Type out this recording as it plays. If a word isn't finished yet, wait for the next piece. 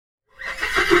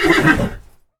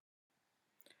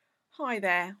Hi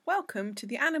there, welcome to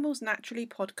the Animals Naturally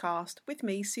podcast with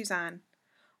me, Suzanne.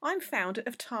 I'm founder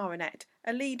of Taranet,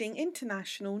 a leading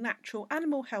international natural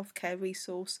animal healthcare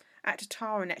resource at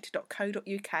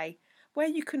taranet.co.uk, where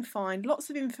you can find lots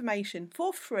of information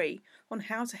for free on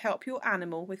how to help your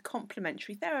animal with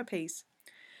complementary therapies.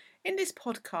 In this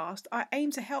podcast, I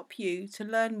aim to help you to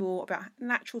learn more about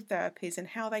natural therapies and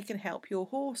how they can help your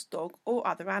horse, dog, or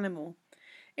other animal.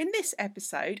 In this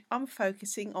episode, I'm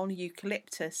focusing on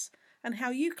eucalyptus and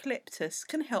how eucalyptus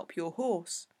can help your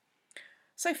horse.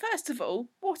 So first of all,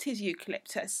 what is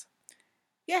eucalyptus?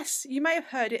 Yes, you may have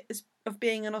heard it of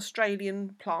being an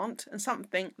Australian plant and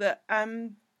something that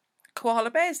koala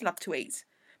bears love to eat,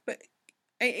 but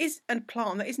it is a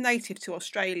plant that is native to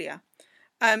Australia.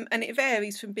 And it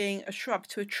varies from being a shrub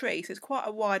to a tree, so it's quite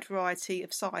a wide variety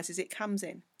of sizes it comes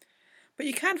in. But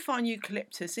you can find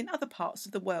eucalyptus in other parts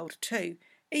of the world too,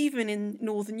 even in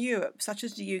Northern Europe, such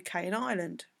as the UK and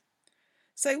Ireland.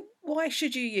 So why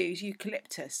should you use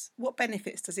eucalyptus? What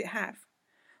benefits does it have?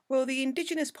 Well, the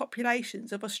indigenous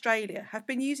populations of Australia have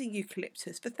been using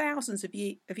eucalyptus for thousands of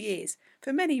years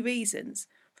for many reasons,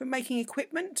 from making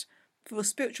equipment, for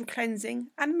spiritual cleansing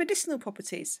and medicinal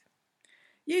properties.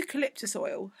 Eucalyptus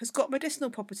oil has got medicinal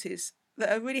properties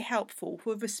that are really helpful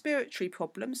for respiratory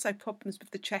problems, so problems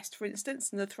with the chest, for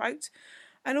instance, and the throat,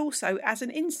 and also as an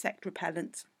insect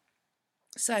repellent.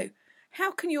 So,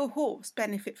 how can your horse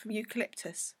benefit from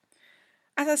eucalyptus?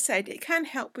 As I said, it can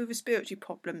help with respiratory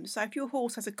problems, so if your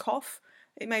horse has a cough,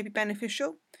 it may be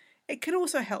beneficial. It can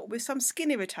also help with some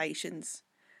skin irritations,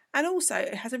 and also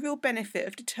it has a real benefit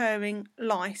of deterring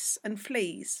lice and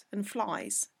fleas and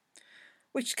flies,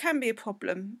 which can be a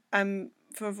problem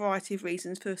for a variety of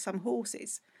reasons for some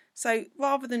horses. So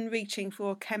rather than reaching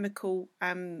for a chemical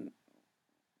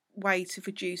way to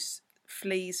reduce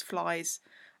fleas, flies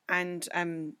and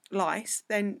lice,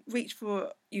 then reach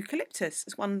for eucalyptus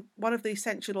as one of the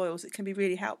essential oils that can be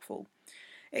really helpful.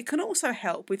 It can also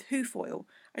help with hoof oil,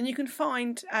 and you can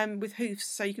find with hoofs,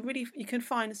 so you can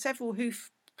find several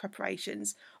hoof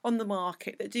preparations on the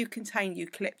market that do contain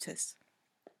eucalyptus.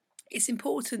 It's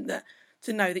important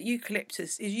to know that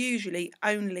eucalyptus is usually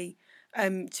only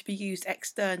to be used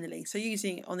externally, so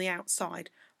using it on the outside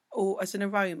or as an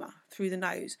aroma through the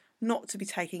nose, not to be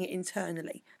taking it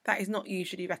internally. That is not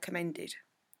usually recommended.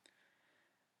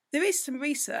 There is some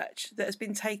research that has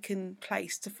been taken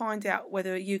place to find out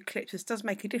whether eucalyptus does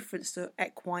make a difference to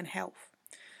equine health.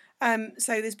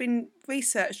 So there's been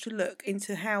research to look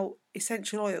into how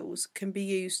essential oils can be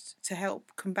used to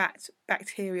help combat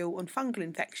bacterial and fungal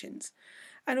infections,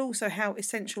 and also how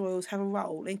essential oils have a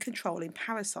role in controlling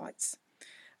parasites.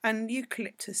 And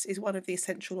eucalyptus is one of the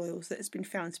essential oils that has been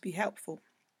found to be helpful.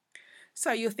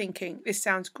 So you're thinking, this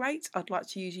sounds great, I'd like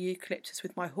to use eucalyptus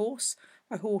with my horse.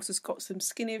 My horse has got some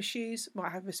skin issues,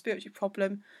 might have a respiratory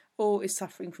problem, or is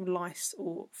suffering from lice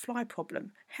or fly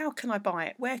problem. How can I buy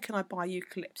it? Where can I buy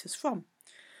eucalyptus from?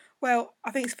 Well,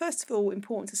 I think it's first of all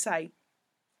important to say,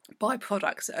 buy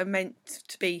products that are meant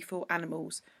to be for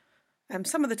animals.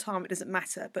 Some of the time it doesn't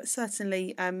matter, but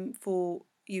certainly for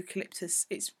eucalyptus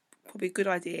it's probably a good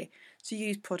idea to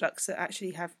use products that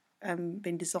actually have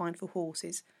been designed for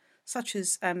horses, such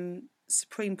as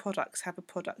Supreme Products have a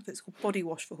product that's called Body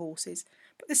Wash for horses,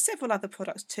 but there's several other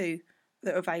products too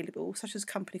that are available, such as a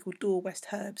company called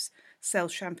Dorwest Herbs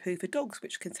sells shampoo for dogs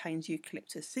which contains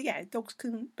eucalyptus. So yeah, dogs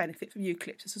can benefit from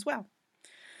eucalyptus as well.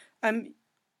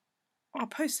 I'll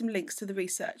post some links to the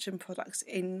research and products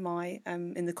in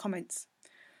the comments.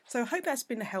 So I hope that's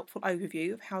been a helpful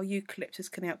overview of how eucalyptus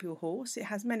can help your horse. It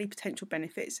has many potential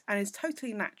benefits and is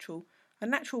totally natural, a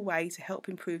natural way to help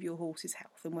improve your horse's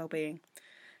health and well-being.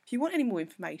 If you want any more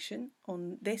information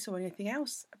on this or anything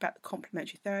else about the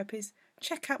complementary therapies,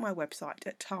 check out my website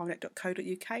at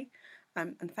taranet.co.uk.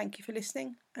 And thank you for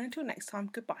listening, and until next time,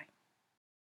 goodbye.